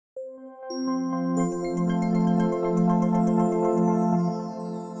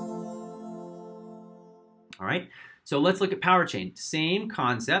All right, so let's look at power chain. Same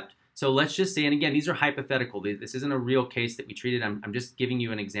concept. So let's just say, and again, these are hypothetical. This isn't a real case that we treated. I'm just giving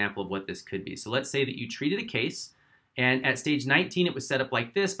you an example of what this could be. So let's say that you treated a case, and at stage 19, it was set up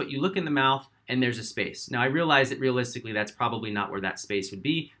like this, but you look in the mouth, and there's a space. Now, I realize that realistically, that's probably not where that space would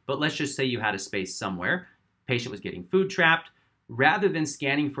be, but let's just say you had a space somewhere. Patient was getting food trapped. Rather than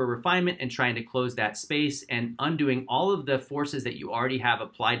scanning for refinement and trying to close that space and undoing all of the forces that you already have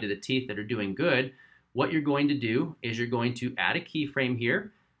applied to the teeth that are doing good, what you're going to do is you're going to add a keyframe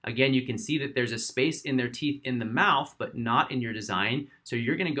here. Again, you can see that there's a space in their teeth in the mouth, but not in your design. So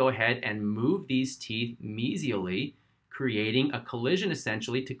you're going to go ahead and move these teeth mesially, creating a collision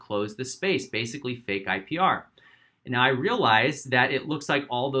essentially to close the space, basically fake IPR. Now I realize that it looks like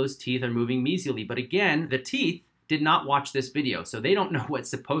all those teeth are moving mesially, but again, the teeth did not watch this video, so they don't know what's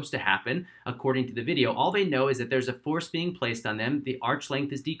supposed to happen according to the video. All they know is that there's a force being placed on them, the arch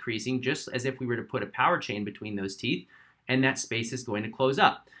length is decreasing, just as if we were to put a power chain between those teeth, and that space is going to close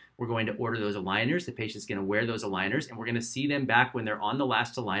up. We're going to order those aligners, the patient's going to wear those aligners, and we're going to see them back when they're on the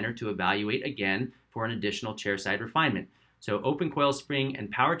last aligner to evaluate again for an additional chairside refinement. So open coil spring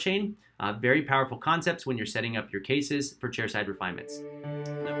and power chain, very powerful concepts when you're setting up your cases for chairside refinements.